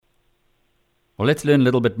Well, let's learn a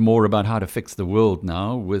little bit more about how to fix the world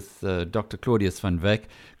now with Dr. Claudius van Wyk.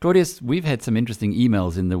 Claudius, we've had some interesting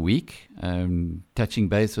emails in the week, touching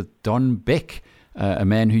base with Don Beck, a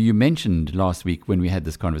man who you mentioned last week when we had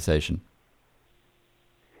this conversation.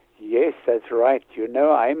 Yes, that's right. You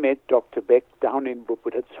know, I met Dr. Beck down in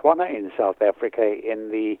Bophuthatswana in South Africa in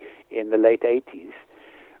the late 80s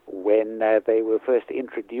when they were first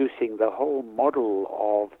introducing the whole model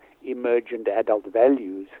of emergent adult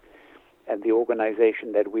values. And the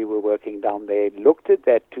organization that we were working down there looked at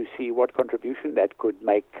that to see what contribution that could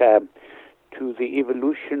make to the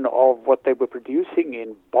evolution of what they were producing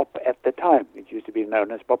in BOP at the time. It used to be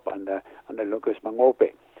known as BOP under Lucas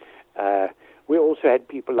Mangope. We also had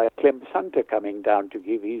people like Clem Sunter coming down to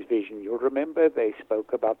give his vision. You'll remember they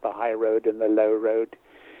spoke about the high road and the low road.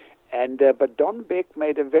 But Don Beck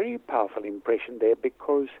made a very powerful impression there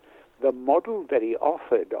because the model that he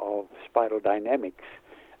offered of spiral dynamics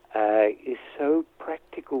is so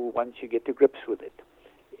practical once you get to grips with it.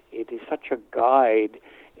 It is such a guide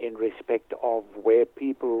in respect of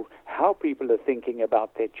how people are thinking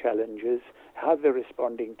about their challenges, how they're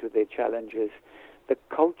responding to their challenges, the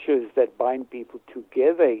cultures that bind people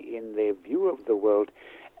together in their view of the world,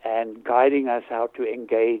 and guiding us how to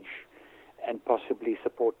engage and possibly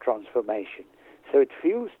support transformation. So it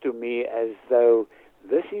feels to me as though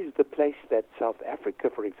this is the place that South Africa,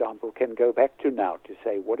 for example, can go back to now to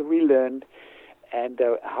say, what have we learned and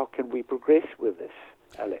how can we progress with this,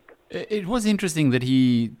 Alec? It was interesting that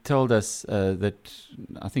he told us that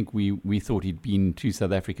I think we thought he'd been to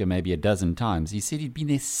South Africa maybe a dozen times. He said he'd been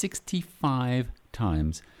there 65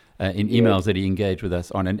 times in emails that he engaged with us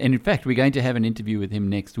on. And in fact, we're going to have an interview with him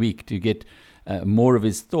next week to get more of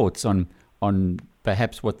his thoughts on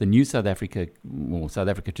perhaps what the new South Africa, or South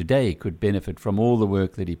Africa today, could benefit from all the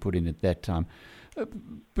work that he put in at that time.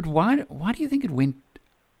 But why do you think it went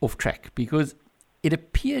off track? Because it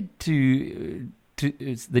appeared the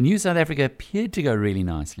new South Africa appeared to go really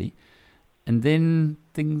nicely, and then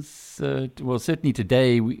things, certainly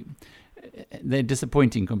today, they're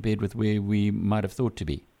disappointing compared with where we might have thought to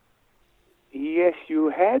be. Yes, you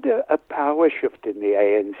had a power shift in the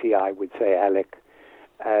ANC, I would say, Alec.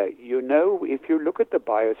 If you look at the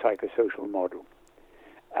biopsychosocial model,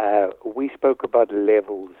 we spoke about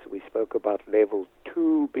levels. We spoke about level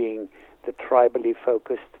 2 being the tribally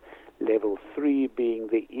focused, level 3 being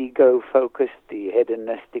the ego-focused, the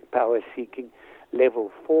hedonistic power-seeking,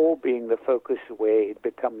 level 4 being the focus where it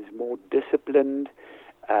becomes more disciplined,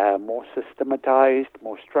 more systematized,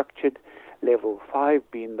 more structured, level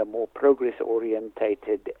 5 being the more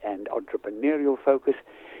progress-orientated and entrepreneurial focus.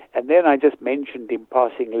 And then I just mentioned in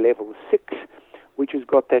passing level 6, which has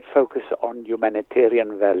got that focus on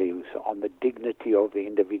humanitarian values, on the dignity of the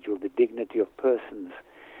individual, the dignity of persons.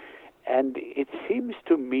 And it seems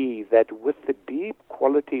to me that with the deep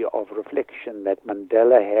quality of reflection that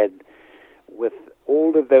Mandela had with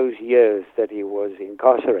all of those years that he was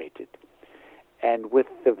incarcerated, and with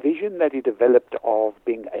the vision that he developed of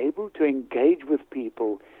being able to engage with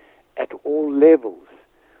people at all levels,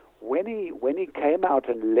 when he came out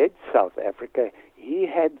and led South Africa, he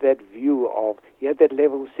had that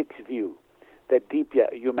level 6 view, that deep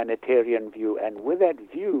humanitarian view, and with that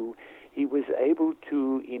view, he was able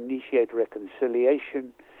to initiate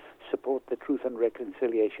reconciliation, support the Truth and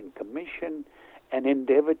Reconciliation Commission, and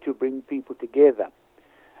endeavor to bring people together.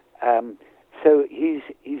 So his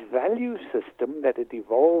value system that had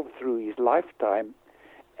evolved through his lifetime,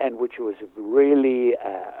 and which was really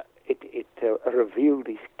it revealed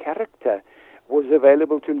his character, was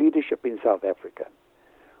available to leadership in South Africa.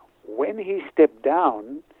 When he stepped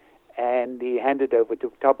down and he handed over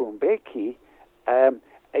to Thabo Mbeki,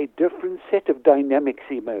 a different set of dynamics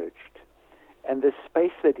emerged. And the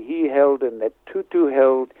space that he held and that Tutu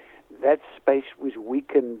held, that space was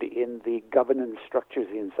weakened in the governance structures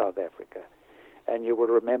in South Africa. And you will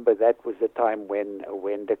remember that was the time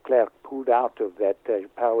when de Klerk pulled out of that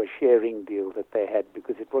power sharing deal that they had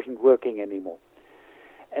because it wasn't working anymore.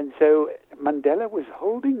 And so Mandela was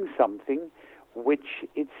holding something which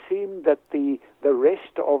it seemed that the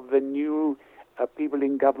rest of the new people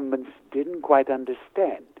in governments didn't quite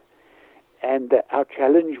understand. And our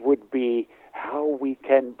challenge would be how we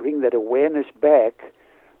can bring that awareness back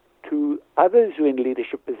to others who are in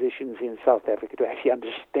leadership positions in South Africa to actually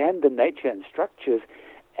understand the nature and structures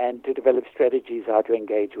and to develop strategies how to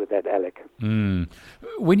engage with that, Alec.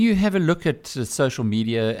 When you have a look at social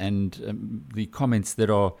media and the comments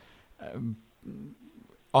that are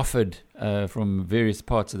offered from various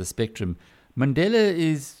parts of the spectrum, Mandela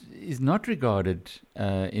is not regarded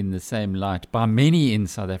in the same light by many in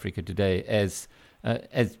South Africa today as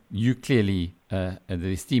as you clearly, the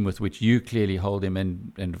esteem with which you clearly hold him,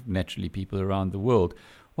 and naturally people around the world.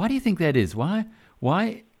 Why do you think that is? Why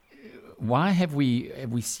have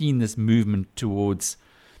we seen this movement towards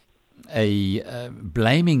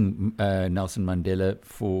blaming Nelson Mandela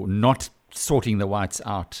for not sorting the whites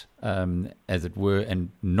out, as it were,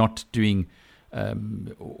 and not doing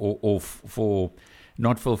or for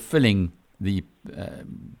not fulfilling the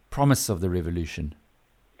promise of the revolution?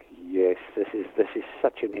 Yes, this is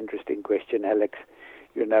such an interesting question, Alex.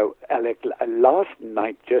 You know, Alec, last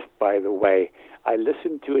night, just by the way, I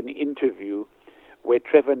listened to an interview where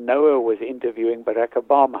Trevor Noah was interviewing Barack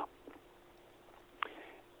Obama.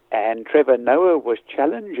 And Trevor Noah was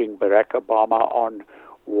challenging Barack Obama on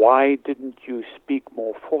why didn't you speak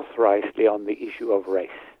more forthrightly on the issue of race?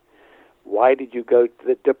 Why did you go to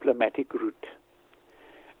the diplomatic route?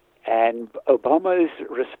 And Obama's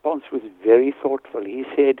response was very thoughtful. He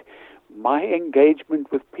said, my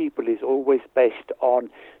engagement with people is always based on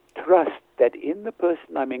trust that in the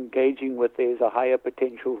person I'm engaging with there's a higher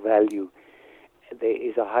potential value. There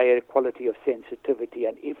is a higher quality of sensitivity,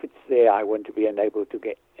 and if it's there, I want to be able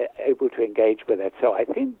to engage with that. So I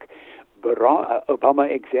think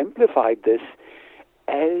Obama exemplified this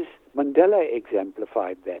as Mandela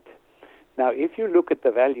exemplified that. Now, if you look at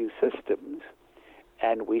the value systems,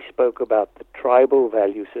 and we spoke about the tribal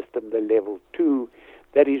value system, the level 2,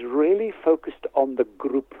 that is really focused on the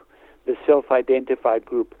group, the self-identified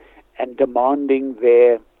group, and demanding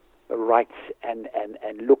their rights and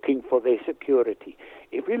looking for their security.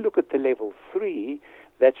 If we look at the level 3,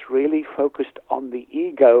 that's really focused on the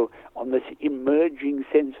ego, on this emerging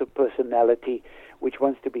sense of personality which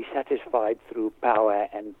wants to be satisfied through power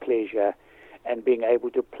and pleasure and being able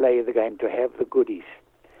to play the game, to have the goodies.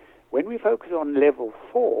 When we focus on level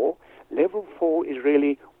 4 is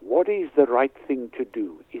really what is the right thing to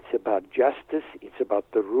do. It's about justice, it's about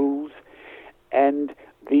the rules, and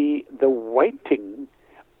the weighting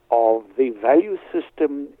of the value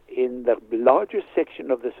system in the largest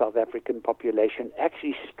section of the South African population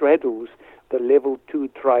actually straddles the level 2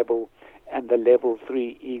 tribal and the level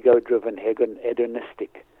 3 ego-driven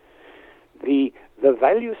hedonistic. The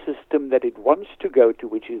value system that it wants to go to,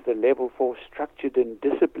 which is the level 4 structured and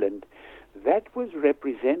disciplined, that was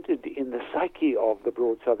represented in the psyche of the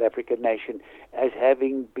broad South African nation as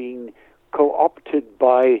having been co-opted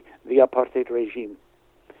by the apartheid regime.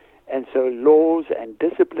 And so laws and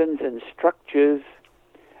disciplines and structures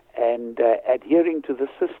and adhering to the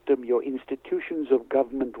system, your institutions of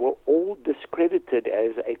government were all discredited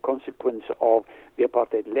as a consequence of the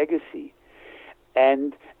apartheid legacy.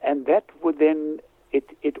 And that would then,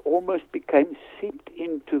 it almost became seeped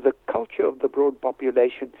into the culture of the broad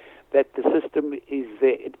population that the system is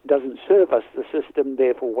there, it doesn't serve us, the system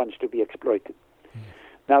therefore wants to be exploited.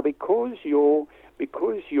 Now, because the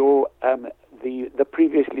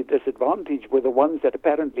previously disadvantaged were the ones that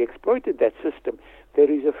apparently exploited that system, there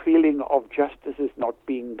is a feeling of justice is not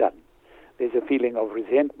being done. There's a feeling of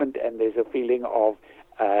resentment, and there's a feeling of,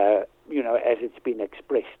 as it's been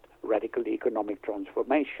expressed, radical economic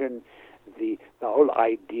transformation, the whole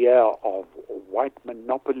idea of white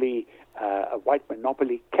monopoly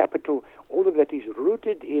capital, all of that is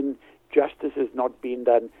rooted in justice has not been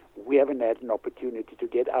done. We haven't had an opportunity to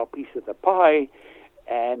get our piece of the pie.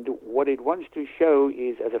 And what it wants to show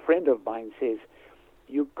is, as a friend of mine says,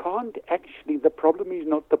 you can't actually, the problem is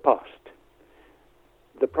not the past.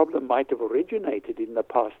 The problem might have originated in the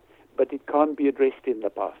past, but it can't be addressed in the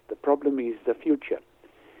past. The problem is the future.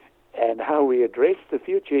 And how we address the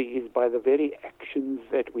future is by the very actions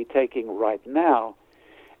that we're taking right now.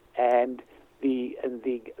 And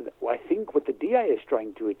I think what the DA is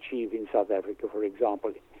trying to achieve in South Africa, for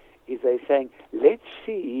example, is they're saying, let's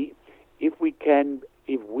see if we can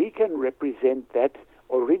represent that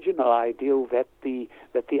original ideal that the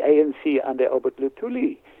ANC under Albert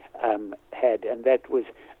Luthuli had, and that was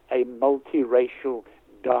a multiracial,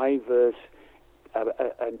 diverse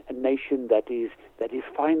a nation that is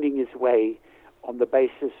finding its way on the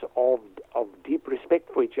basis of deep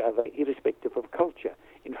respect for each other, irrespective of culture.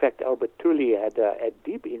 In fact, Albert Luthuli had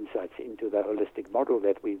deep insights into the holistic model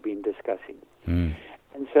that we've been discussing.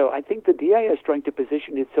 And so I think the DA is trying to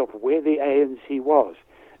position itself where the ANC was.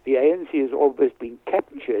 The ANC has always been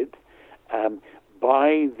captured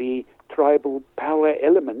by the tribal power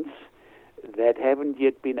elements that haven't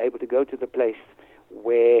yet been able to go to the place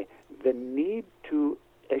where the need to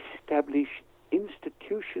establish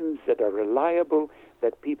institutions that are reliable,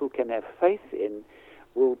 that people can have faith in,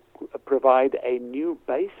 will provide a new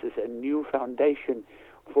basis, a new foundation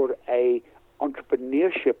for a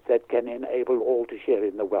entrepreneurship that can enable all to share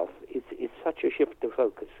in the wealth. It's such a shift of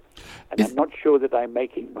focus. And I'm not sure that I'm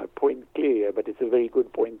making my point clear, but it's a very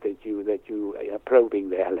good point that you are probing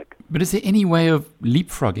there, Alec. But is there any way of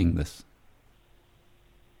leapfrogging this?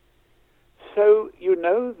 So,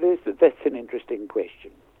 that's an interesting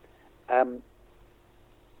question.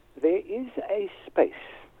 There is a space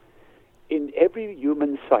in every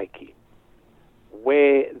human psyche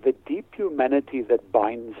where the deep humanity that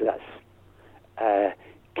binds us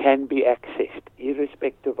can be accessed,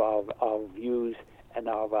 irrespective of our views and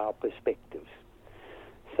of our perspectives.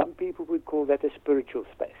 Some people would call that a spiritual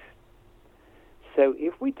space. So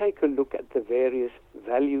if we take a look at the various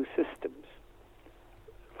value systems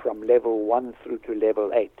from level 1 through to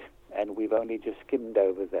level 8, and we've only just skimmed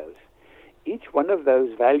over those, each one of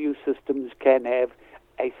those value systems can have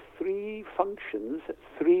three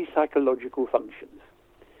psychological functions.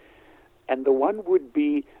 And the one would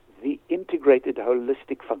be the integrated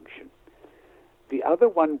holistic function. The other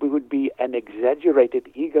one would be an exaggerated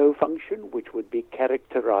ego function, which would be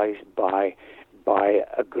characterized by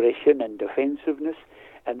aggression and defensiveness.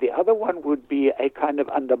 And the other one would be a kind of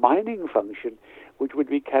undermining function, which would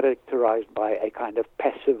be characterized by a kind of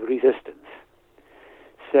passive resistance.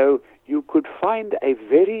 So you could find a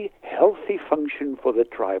very healthy function for the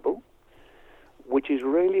tribal, which is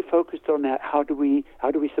really focused on how do we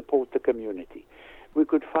support the community. We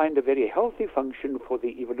could find a very healthy function for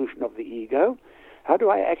the evolution of the ego. How do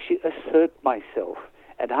I actually assert myself?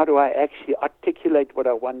 And how do I actually articulate what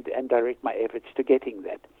I want and direct my efforts to getting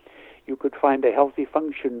that? You could find a healthy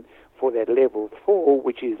function for that level 4,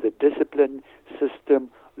 which is the discipline, system,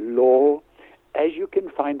 law, as you can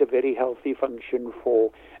find a very healthy function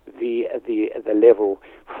for the level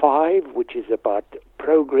 5, which is about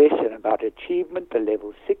progress and about achievement, the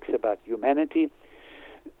level 6 about humanity.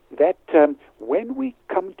 That when we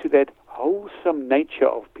come to that wholesome nature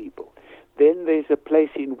of people, then there's a place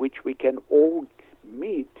in which we can all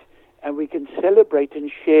meet and we can celebrate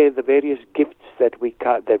and share the various gifts that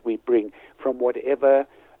we bring from whatever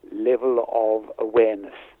level of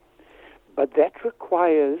awareness. But that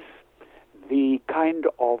requires the kind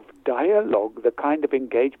of dialogue, the kind of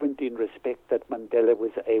engagement in respect that Mandela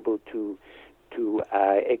was able to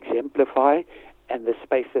exemplify, and the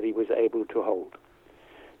space that he was able to hold.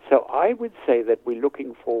 So I would say that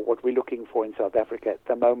what we're looking for in South Africa at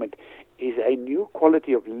the moment is a new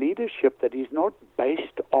quality of leadership that is not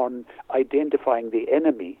based on identifying the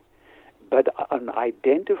enemy, but on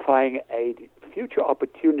identifying a future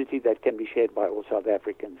opportunity that can be shared by all South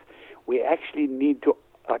Africans. We actually need to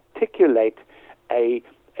articulate a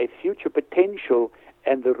future potential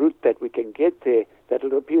and the route that we can get there that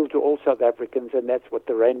will appeal to all South Africans, and that's what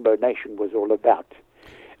the Rainbow Nation was all about.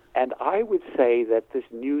 And I would say that this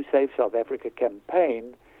new Save South Africa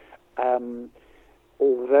campaign,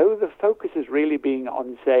 although the focus is really being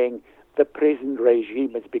on saying the present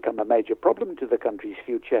regime has become a major problem to the country's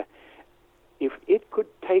future, if it could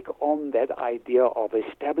take on that idea of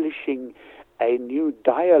establishing a new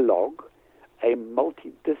dialogue, a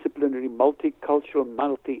multidisciplinary, multicultural,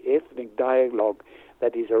 multi-ethnic dialogue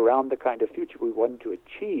that is around the kind of future we want to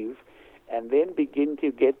achieve, and then begin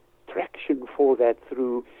to get traction for that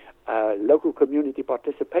through local community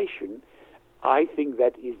participation, I think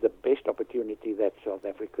that is the best opportunity that South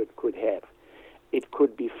Africa could have. It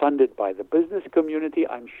could be funded by the business community.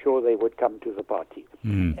 I'm sure they would come to the party.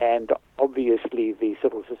 And obviously the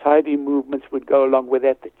civil society movements would go along with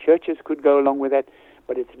that. The churches could go along with that.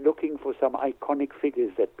 But it's looking for some iconic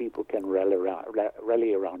figures that people can rally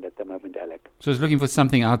around at the moment, Alec. So it's looking for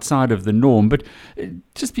something outside of the norm. But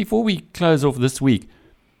just before we close off this week,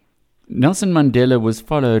 Nelson Mandela was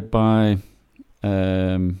followed by,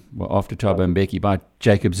 after Thabo Mbeki, by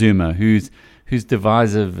Jacob Zuma, who's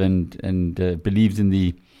divisive and believes in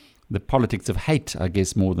the politics of hate, I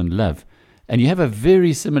guess, more than love. And you have a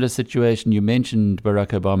very similar situation. You mentioned Barack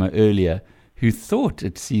Obama earlier, who thought,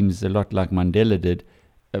 it seems, a lot like Mandela did,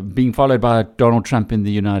 being followed by Donald Trump in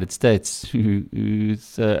the United States,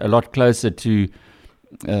 who's a lot closer to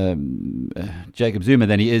Jacob Zuma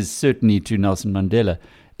than he is certainly to Nelson Mandela.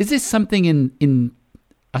 Is there something in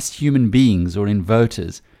us human beings or in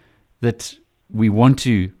voters that we want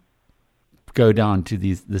to go down to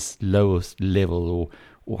this lowest level,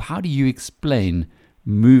 or how do you explain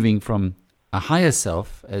moving from a higher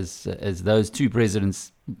self, as those two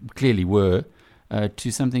presidents clearly were,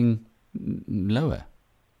 to something lower?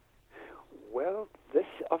 Well, this,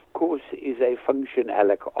 of course, is a function,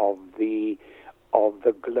 Alec, of the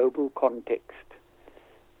global context.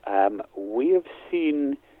 We have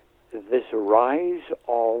seen this rise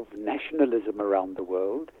of nationalism around the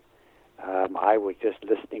world. I was just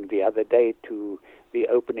listening the other day to the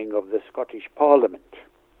opening of the Scottish Parliament,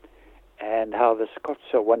 and how the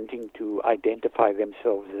Scots are wanting to identify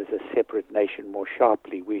themselves as a separate nation more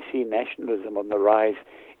sharply. We see nationalism on the rise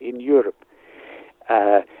in Europe,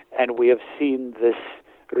 and we have seen this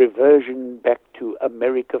reversion back to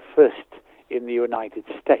America first in the United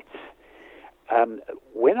States.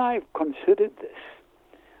 When I've considered this,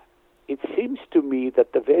 it seems to me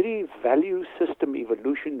that the very value system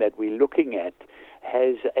evolution that we're looking at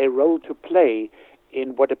has a role to play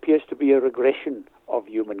in what appears to be a regression of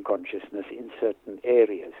human consciousness in certain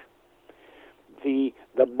areas. The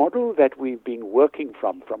model that we've been working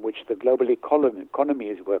from which the global economy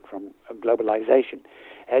has worked from, globalization,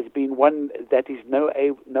 has been one that is no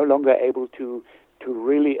longer able to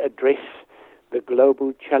really address the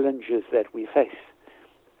global challenges that we face,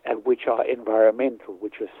 and which are environmental,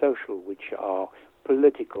 which are social, which are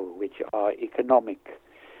political, which are economic.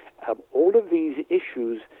 All of these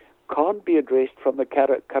issues can't be addressed from the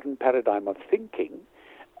current paradigm of thinking,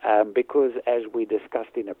 because, as we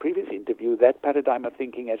discussed in a previous interview, that paradigm of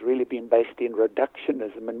thinking has really been based in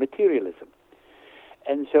reductionism and materialism.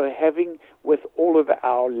 And so with all of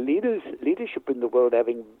our leadership in the world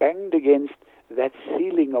having banged against that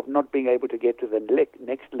ceiling of not being able to get to the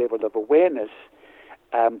next level of awareness,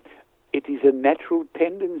 it is a natural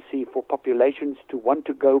tendency for populations to want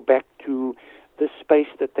to go back to the space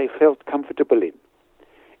that they felt comfortable in.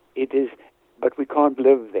 But we can't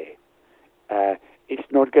live there. It's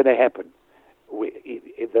not going to happen.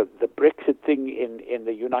 The Brexit thing in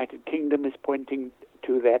the United Kingdom is pointing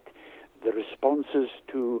to that. The responses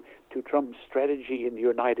to Trump's strategy in the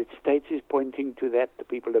United States is pointing to that. The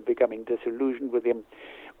people are becoming disillusioned with him.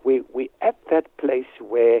 We're at that place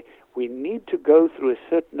where we need to go through a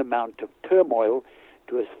certain amount of turmoil,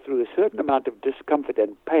 through a certain amount of discomfort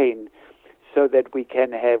and pain, so that we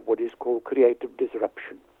can have what is called creative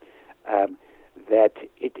disruption.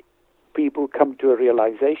 People come to a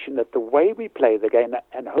realization that the way we play the game,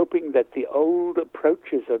 and hoping that the old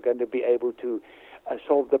approaches are going to be able to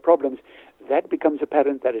solve the problems, that becomes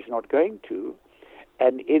apparent that it's not going to.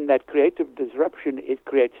 And in that creative disruption, it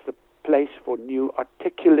creates the place for new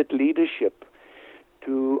articulate leadership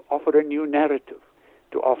to offer a new narrative,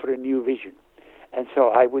 to offer a new vision. And so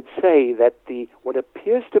I would say that what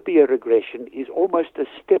appears to be a regression is almost a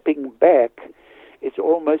stepping back. It's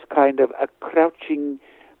almost kind of a crouching,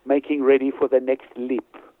 making ready for the next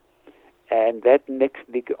leap. And that next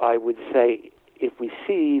leap, I would say, if we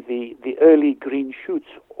see the early green shoots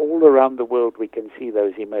all around the world, we can see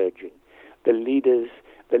those emerging. The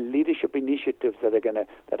leadership initiatives that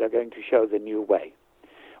are going to show the new way.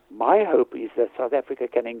 My hope is that South Africa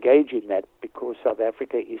can engage in that, because South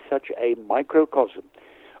Africa is such a microcosm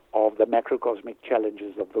of the macrocosmic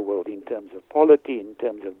challenges of the world in terms of polity, in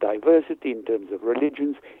terms of diversity, in terms of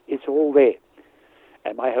religions. It's all there.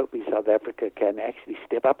 And my hope is South Africa can actually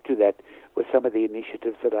step up to that with some of the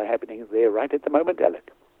initiatives that are happening there right at the moment,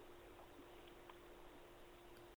 Alec.